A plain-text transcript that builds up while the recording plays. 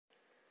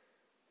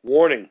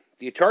Warning,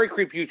 the Atari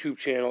Creep YouTube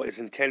channel is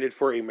intended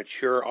for a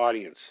mature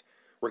audience.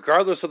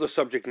 Regardless of the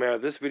subject matter,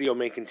 this video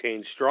may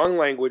contain strong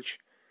language,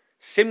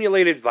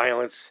 simulated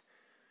violence,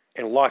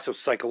 and lots of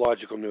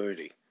psychological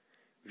nudity.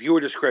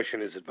 Viewer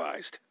discretion is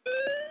advised.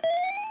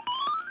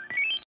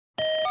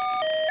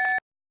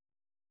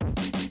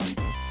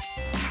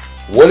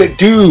 What it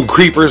do,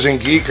 creepers and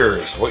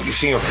geekers? What you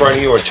see in front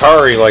of you,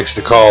 Atari likes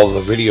to call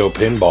the video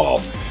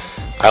pinball.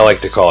 I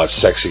like to call it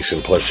sexy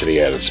simplicity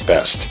at its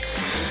best.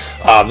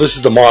 This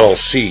is the model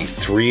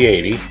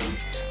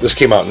CX380. This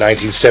came out in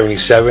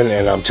 1977,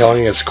 and I'm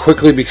telling you, it's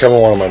quickly becoming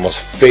one of my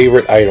most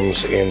favorite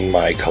items in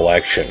my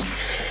collection.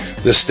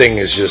 This thing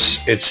is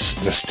just,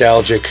 it's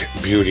nostalgic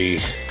beauty.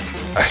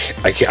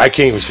 I can't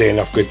even say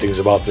enough good things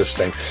about this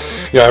thing.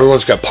 You know,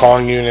 everyone's got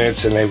Pong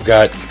units, and they've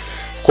got,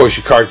 of course,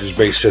 your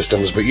cartridge-based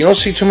systems, but you don't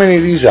see too many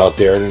of these out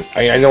there, and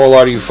I know a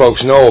lot of you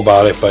folks know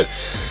about it, but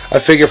I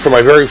figured for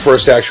my very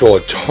first actual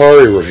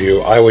Atari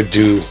review, I would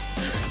do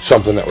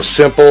something that was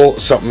simple,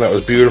 something that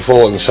was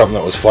beautiful, and something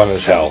that was fun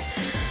as hell.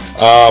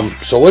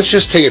 So let's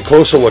just take a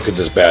closer look at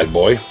this bad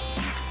boy.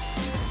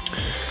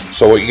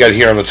 So what you got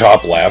here on the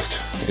top left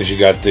is you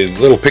got the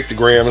little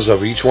pictograms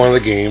of each one of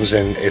the games,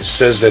 and it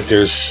says that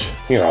there's,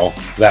 you know,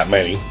 that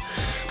many,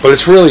 but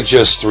it's really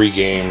just 3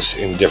 games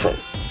in different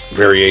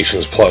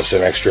variations plus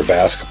an extra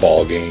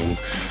basketball game,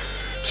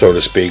 so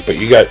to speak. But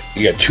you got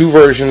 2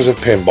 versions of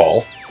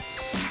pinball,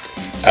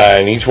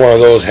 and each one of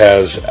those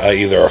has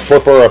either a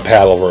flipper or a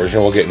paddle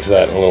version. We'll get into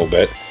that in a little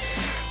bit.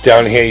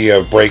 Down here you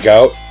have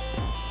breakout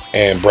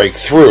and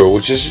breakthrough,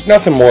 which is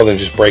nothing more than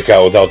just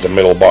breakout without the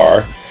middle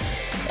bar.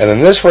 And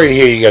then this right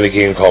here, you got a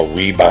game called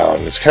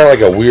Rebound. It's kind of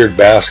like a weird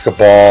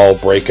basketball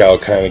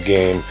breakout kind of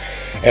game,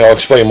 and I'll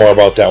explain more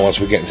about that once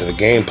we get into the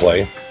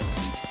gameplay.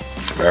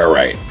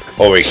 Alright,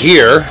 over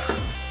here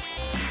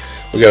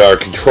we got our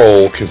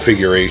control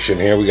configuration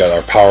here. We got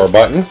our power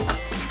button.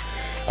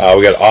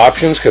 We got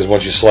options, because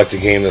once you select a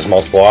game, there's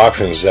multiple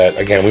options that,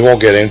 again, we won't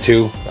get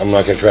into. I'm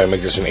not going to try to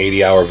make this an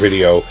 80-hour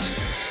video.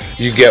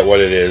 You get what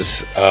it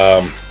is.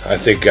 I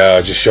think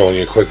just showing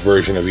you a quick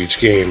version of each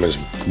game is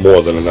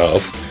more than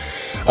enough.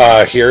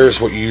 Here's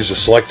what you use to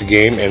select the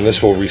game, and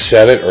this will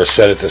reset it or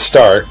set it to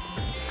start.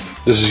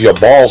 This is your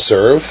ball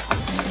serve,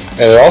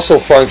 and it also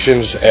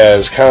functions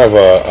as kind of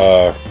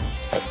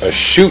a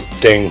shoot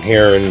thing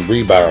here in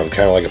Rebound,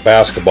 kind of like a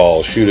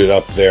basketball. Shoot it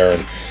up there,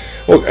 and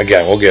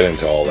again, we'll get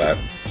into all that.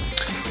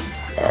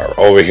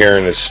 Over here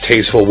in its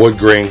tasteful wood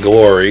grain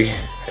glory,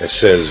 it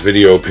says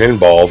video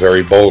pinball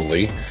very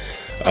boldly.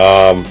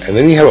 And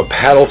then you have a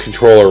paddle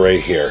controller right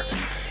here,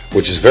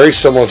 which is very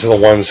similar to the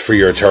ones for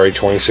your Atari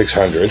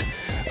 2600.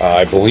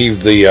 I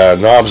believe the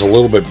knob's a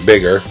little bit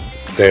bigger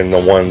than the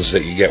ones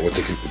that you get with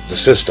the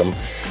system,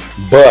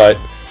 but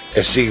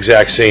it's the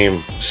exact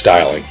same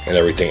styling and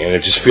everything, and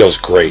it just feels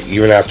great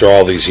even after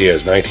all these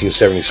years.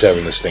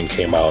 1977 this thing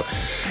came out,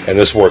 and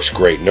this works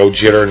great. No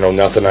jitter, no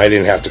nothing. I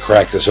didn't have to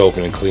crack this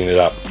open and clean it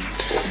up.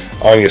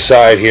 On your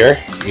side here,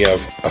 you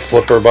have a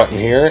flipper button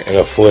here and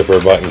a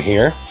flipper button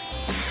here.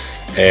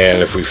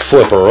 And if we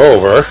flip her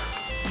over,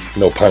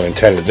 no pun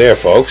intended there,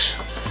 folks,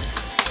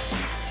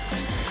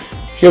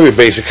 you have your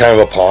basic kind of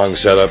a Pong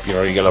setup. You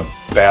know, you got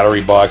a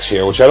battery box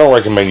here, which I don't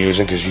recommend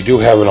using because you do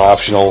have an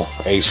optional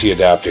AC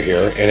adapter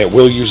here, and it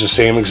will use the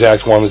same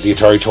exact one that the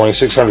Atari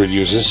 2600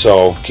 uses,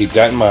 so keep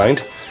that in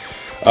mind.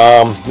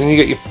 Then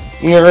you get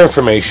your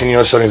information, you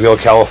know,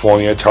 Sunnyvale,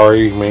 California,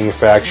 Atari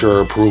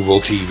manufacturer approval,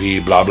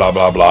 TV, blah blah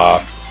blah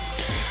blah.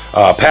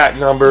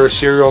 Patent numbers,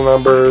 serial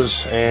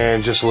numbers,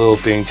 and just a little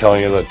thing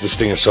telling you that this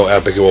thing is so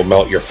epic it will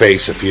melt your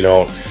face if you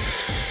don't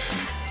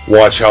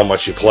watch how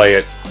much you play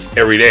it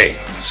every day.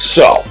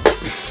 So,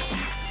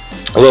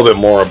 a little bit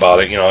more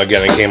about it. You know,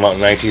 again, it came out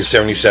in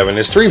 1977.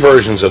 There's 3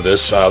 versions of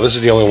this. This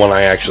is the only one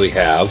I actually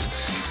have.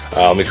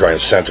 Let me try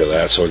and center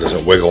that so it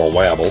doesn't wiggle and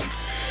wabble.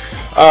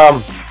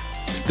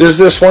 There's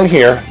this one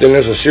here. Then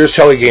there's a Sears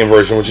Telegame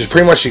version, which is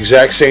pretty much the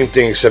exact same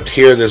thing, except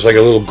here there's like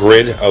a little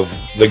grid of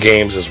the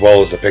games as well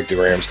as the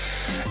pictograms.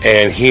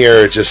 And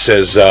here it just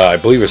says, I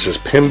believe it says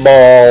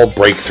Pinball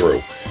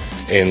Breakthrough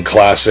in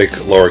classic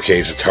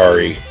lowercase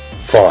Atari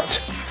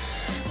font.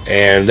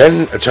 And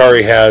then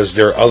Atari has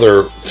their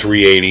other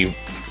 380.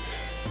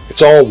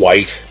 It's all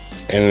white,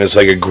 and there's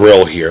like a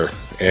grill here,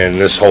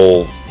 and this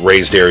whole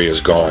raised area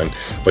is gone.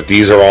 But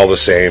these are all the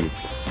same.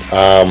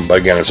 But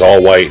again, it's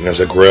all white, and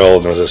there's a grill,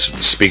 and there's a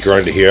speaker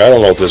under here. I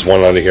don't know if there's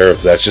one under here,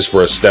 if that's just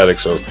for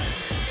aesthetics or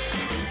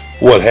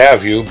what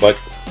have you, but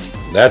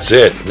that's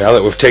it. Now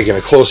that we've taken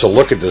a closer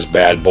look at this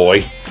bad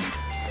boy,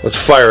 let's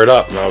fire it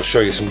up, and I'll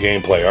show you some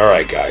gameplay.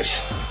 Alright,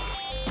 guys.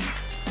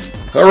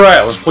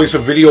 Alright, let's play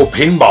some video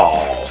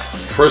pinball.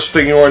 First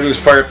thing you want to do is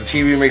fire up the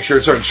TV, make sure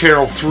it's on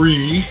channel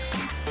 3.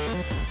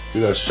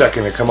 Give that a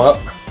second to come up.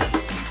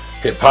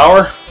 Hit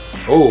power.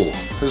 Oh,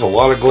 there's a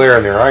lot of glare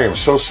in there. I am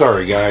so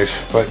sorry,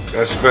 guys, but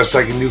that's the best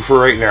I can do for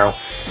right now.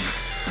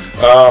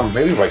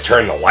 Maybe if I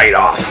turn the light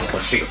off.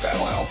 Let's see if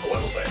that'll help a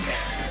little bit.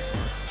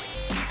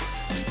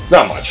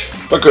 Not much,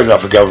 but good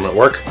enough for government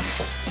work.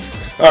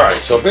 Alright,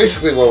 so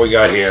basically what we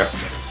got here,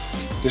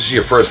 this is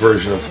your first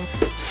version of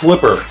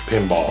flipper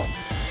pinball.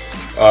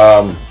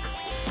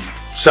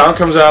 Sound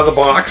comes out of the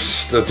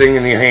box, the thing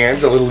in your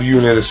hand, the little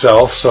unit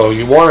itself, so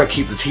you want to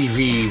keep the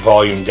TV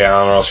volume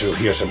down or else you'll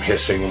hear some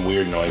hissing and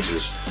weird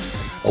noises,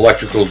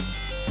 electrical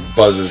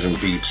buzzes and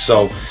beeps.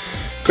 So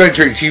go ahead and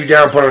turn your TV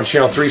down, put it on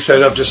channel 3, set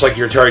it up just like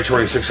your Atari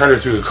 2600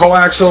 through the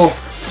coaxial,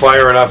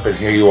 fire it up, and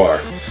here you are.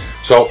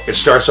 So it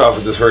starts off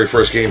with this very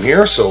first game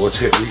here, so let's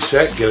hit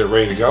reset, get it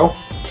ready to go.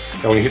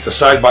 And when you hit the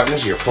side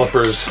buttons, your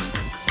flippers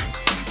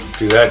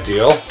do that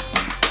deal.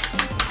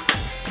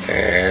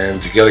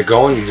 And to get it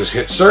going, you just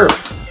hit serve.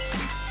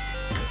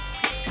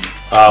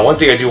 One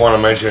thing I do want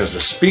to mention is the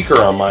speaker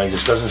on mine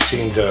just doesn't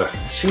seem to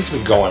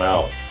be going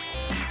out.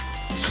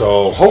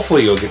 So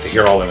hopefully you'll get to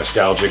hear all the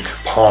nostalgic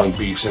Pong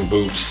beeps and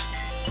boops.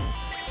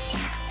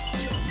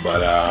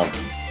 But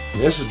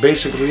this is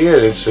basically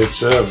it.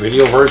 It's a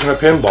video version of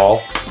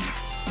Pinball.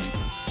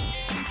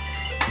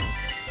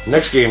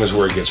 Next game is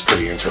where it gets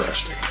pretty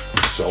interesting.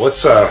 So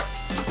let's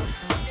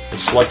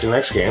select the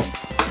next game.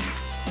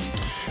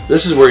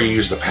 This is where you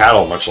use the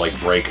paddle, much like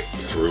break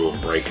through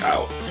and break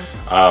out.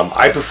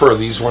 I prefer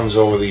these ones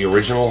over the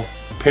original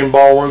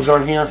Pinball ones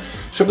on here,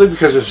 simply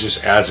because it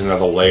just adds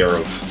another layer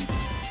of,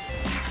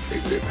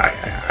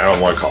 I don't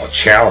want to call it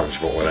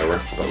challenge, but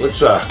whatever. But let's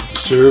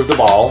serve the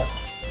ball,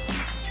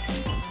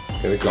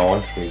 get it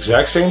going. The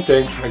exact same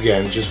thing,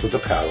 again, just with the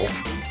paddle.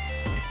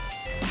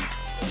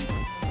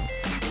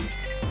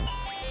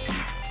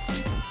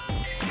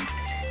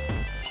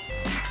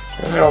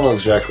 I don't know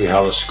exactly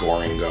how the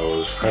scoring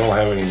goes. I don't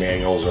have any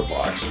manuals or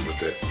boxes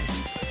with it.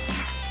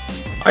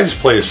 I just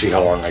play to see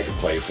how long I can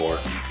play for.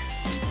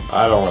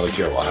 I don't really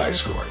care about high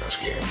score in this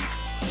game.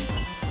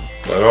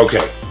 But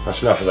okay,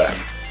 that's enough of that.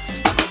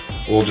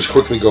 We'll just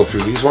quickly go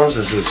through these ones.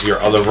 This is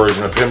your other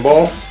version of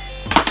Pinball.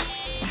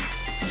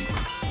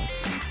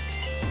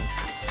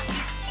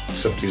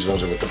 Except these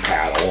ones are with the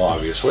paddle,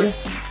 obviously.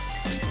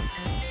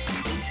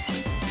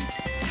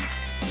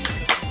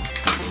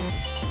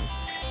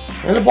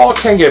 And the ball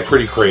can get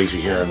pretty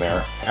crazy here and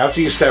there. After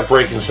you start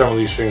breaking some of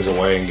these things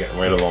away and getting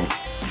rid of them,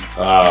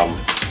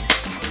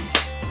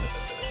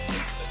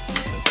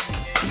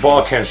 the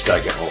ball can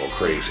start getting a little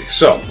crazy.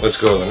 So, let's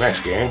go to the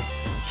next game.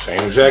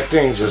 Same exact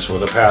thing, just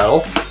with a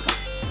paddle.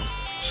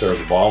 Serve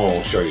the ball, and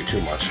won't show you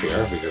too much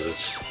here because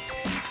it's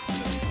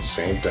the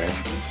same thing.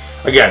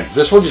 Again,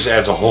 this one just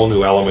adds a whole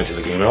new element to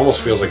the game. It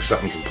almost feels like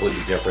something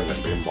completely different than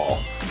Pinball.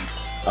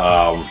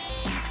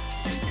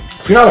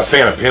 If you're not a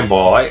fan of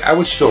Pinball, I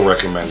would still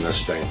recommend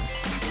this thing.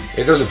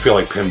 It doesn't feel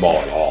like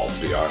Pinball at all, to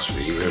be honest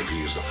with you, even if you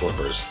use the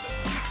flippers.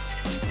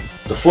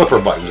 The flipper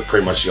buttons are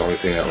pretty much the only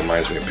thing that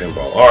reminds me of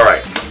Pinball.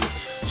 Alright,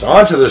 so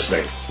on to this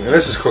thing. And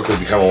this has quickly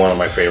become one of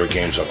my favorite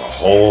games of the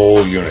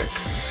whole unit.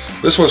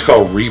 This one's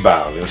called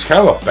Rebound, and it's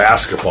kind of a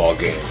basketball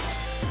game.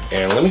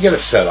 And let me get it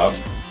set up.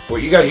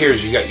 What you got here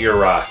is you got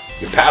your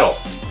paddle,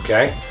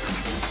 okay?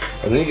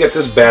 And then you get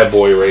this bad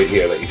boy right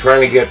here that you're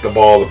trying to get the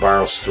ball to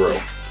bounce through.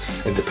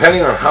 And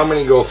depending on how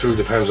many go through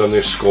depends on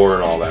their score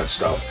and all that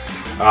stuff.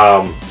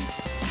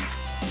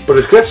 But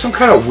it's got some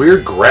kind of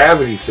weird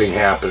gravity thing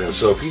happening.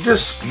 So if you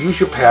just use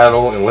your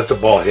paddle and let the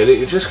ball hit it,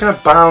 it's just going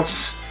to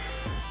bounce,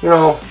 you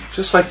know,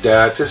 just like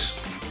that. Just,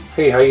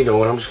 hey, how you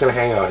doing? I'm just going to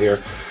hang out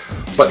here.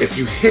 But if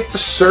you hit the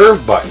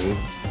serve button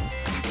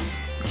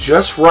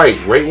just right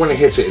when it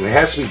hits it, and it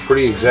has to be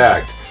pretty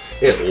exact,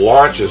 it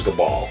launches the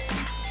ball.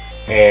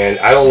 And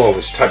I don't know if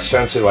it's touch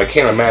sensitive. I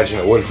can't imagine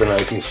it would for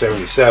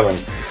 1977.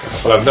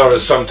 But I've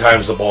noticed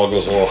sometimes the ball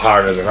goes a little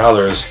harder than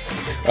others.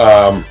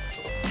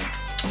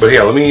 But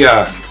here, let me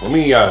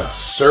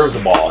serve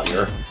the ball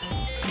here.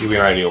 Give you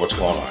an idea of what's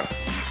going on.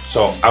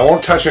 So I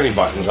won't touch any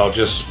buttons. I'll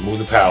just move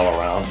the paddle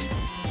around.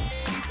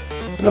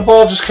 And the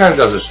ball just kind of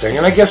does its thing.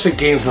 And I guess it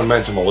gains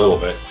momentum a little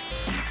bit.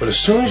 But as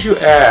soon as you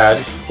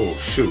add... Oh,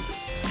 shoot.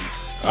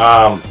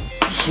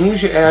 As soon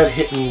as you add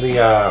hitting the...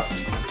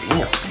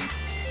 damn.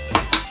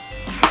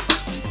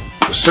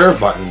 The serve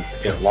button,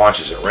 it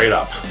launches it right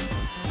up.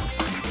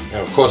 And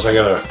of course I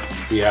gotta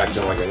be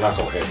acting like a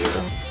knucklehead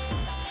here.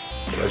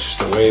 But that's just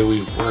the way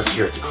we work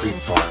here at the Creep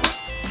Farm.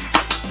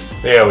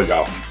 There we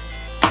go.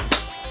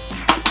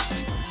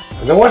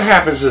 And then what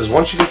happens is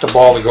once you get the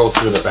ball to go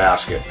through the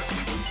basket,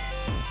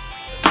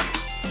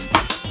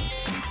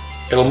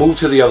 it'll move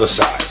to the other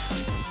side.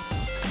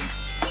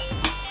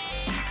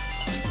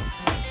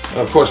 And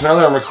of course, now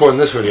that I'm recording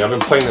this video, I've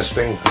been playing this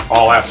thing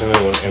all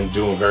afternoon and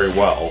doing very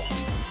well.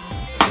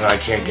 And I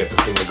can't get the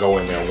thing to go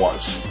in there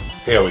once.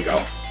 Here we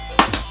go.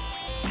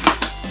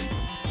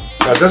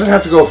 Now, it doesn't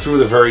have to go through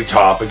the very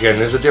top. Again,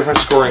 there's a different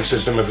scoring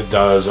system if it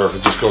does, or if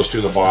it just goes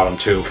through the bottom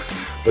too.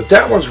 But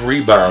that one's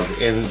Rebound,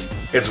 and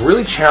it's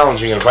really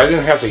challenging. And if I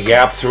didn't have to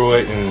yap through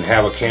it and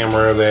have a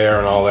camera there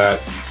and all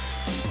that,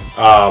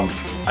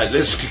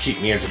 this could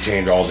keep me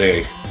entertained all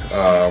day.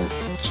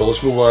 So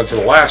let's move on to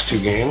the last two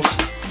games.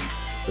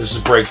 This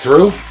is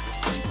Breakthrough.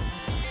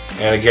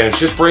 And again, it's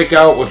just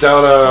Breakout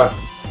without a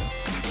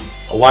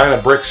line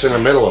of bricks in the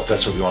middle, if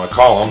that's what you want to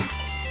call them.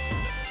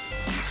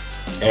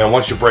 And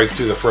once you break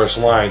through the first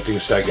line,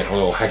 things start getting a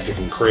little hectic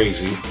and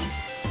crazy.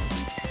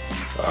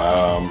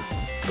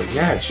 But But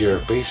yeah, it's your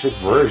basic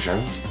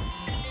version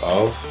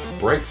of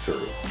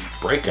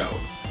Breakout.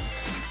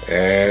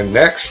 And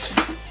next,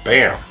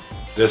 bam,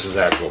 this is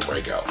actual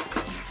Breakout.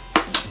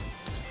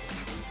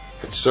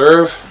 Hit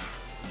serve,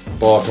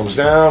 ball comes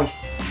down,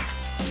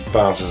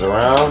 bounces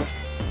around,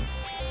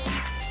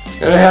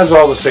 and it has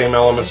all the same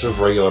elements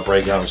of regular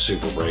Breakout and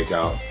Super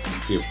Breakout.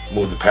 If you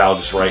move the paddle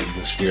just right, you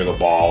can steer the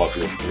ball if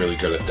you're really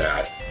good at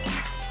that.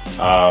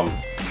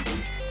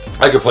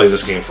 I could play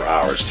this game for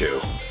hours too.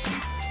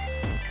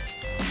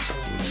 So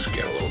let me just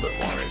get a little bit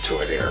more into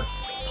it here.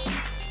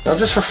 Now,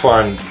 just for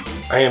fun,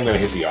 I am going to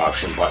hit the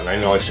option button. I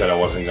know I said I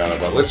wasn't gonna,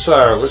 but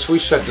let's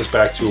reset this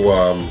back to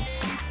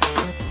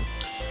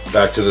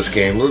this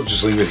game. We'll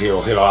just leave it here.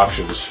 We'll hit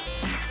options,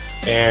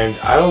 and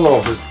I don't know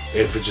if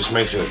it just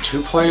makes it a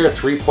 2-player,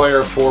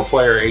 3-player,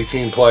 4-player,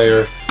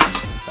 18-player.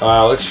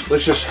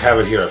 Let's just have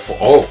it here.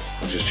 Oh,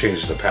 it just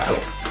changes the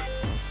paddle.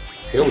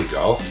 Here we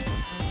go.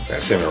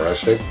 That's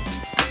interesting.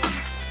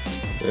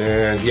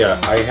 And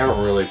yeah, I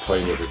haven't really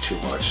played with it too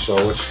much. So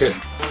let's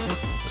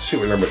see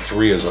what number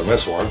 3 is on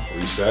this one.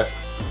 Reset.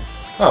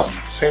 Oh,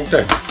 same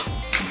thing.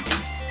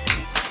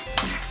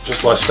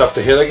 Just less stuff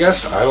to hit, I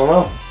guess. I don't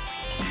know.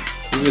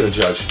 You be the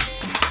judge.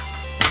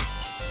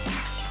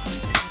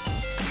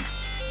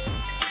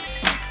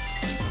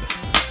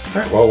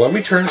 Alright, well, let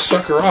me turn the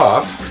sucker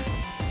off.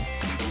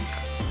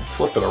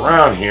 Flip it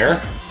around here.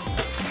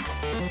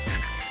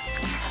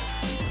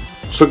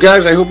 So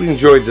guys, I hope you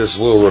enjoyed this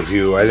little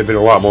review. I'd have been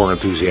a lot more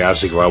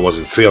enthusiastic if I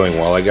wasn't feeling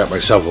well. I got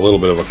myself a little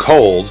bit of a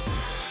cold,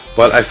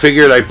 but I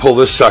figured I'd pull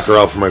this sucker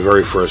out for my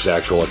very first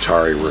actual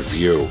Atari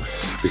review.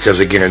 Because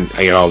again,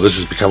 you know, this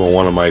is becoming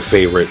one of my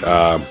favorite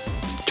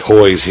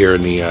toys here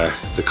in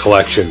the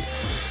collection.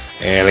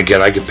 And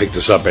again, I can pick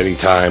this up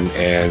anytime,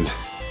 and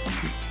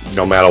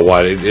no matter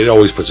what, it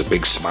always puts a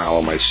big smile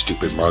on my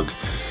stupid mug.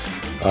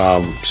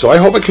 So I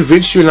hope I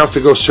convinced you enough to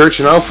go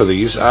searching out for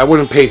these. I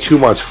wouldn't pay too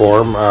much for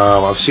them.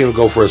 I've seen them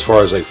go for as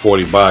far as like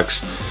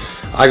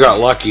 $40. I got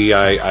lucky.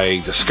 I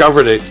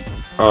discovered it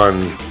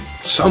on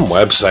some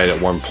website at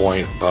one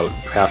point about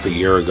half a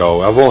year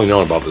ago. I've only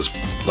known about this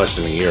less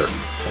than a year,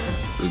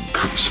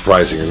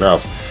 surprising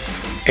enough.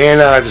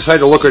 And I decided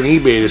to look on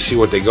eBay to see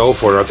what they go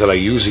for. Not that I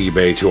use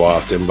eBay too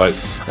often, but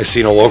I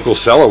seen a local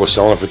seller was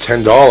selling it for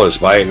 $10.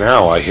 Buy it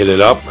now. I hit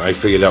it up. I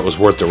figured that was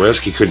worth the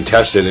risk. He couldn't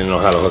test it, didn't know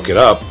how to hook it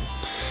up.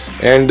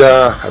 And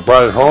I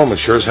brought it home, and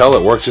sure as hell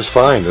it worked just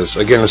fine.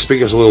 Again, the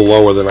speaker's a little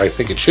lower than I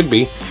think it should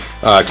be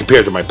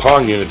compared to my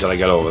Pong unit that I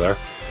got over there.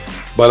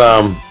 But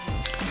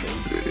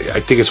I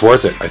think it's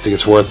worth it. I think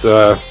it's worth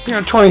you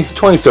know, 20,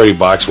 30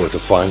 bucks worth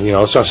of fun. You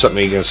know, it's not something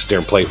you're going to sit there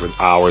and play for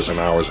hours and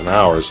hours and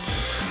hours.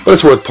 But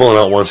it's worth pulling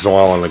out once in a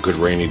while on a good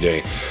rainy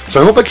day.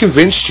 So I hope I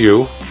convinced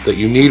you that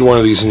you need one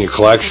of these in your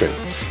collection.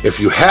 If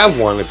you have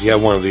one, if you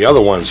have one of the other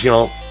ones, you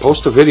know,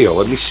 post a video.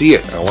 Let me see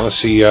it. I want to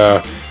see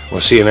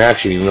in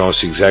action, even though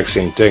it's the exact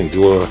same thing.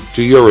 Do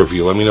your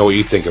review. Let me know what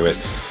you think of it.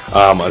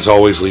 As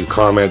always, leave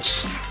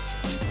comments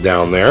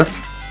down there.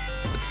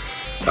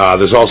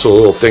 There's also a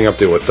little thing up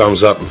there with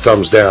thumbs up and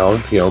thumbs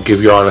down. You know,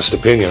 give your honest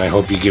opinion. I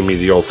hope you give me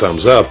the old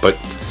thumbs up. But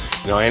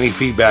you know, any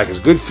feedback is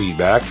good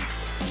feedback.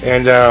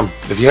 And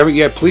if you haven't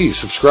yet, please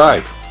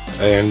subscribe.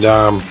 And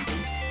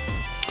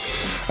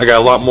I got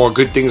a lot more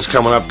good things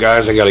coming up,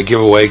 guys. I got a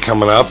giveaway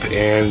coming up.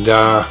 And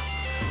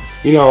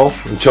you know,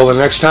 until the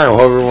next time, I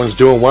hope everyone's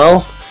doing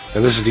well.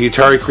 And this is the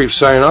Atari Creep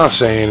signing off,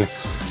 saying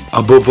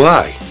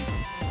bye-bye.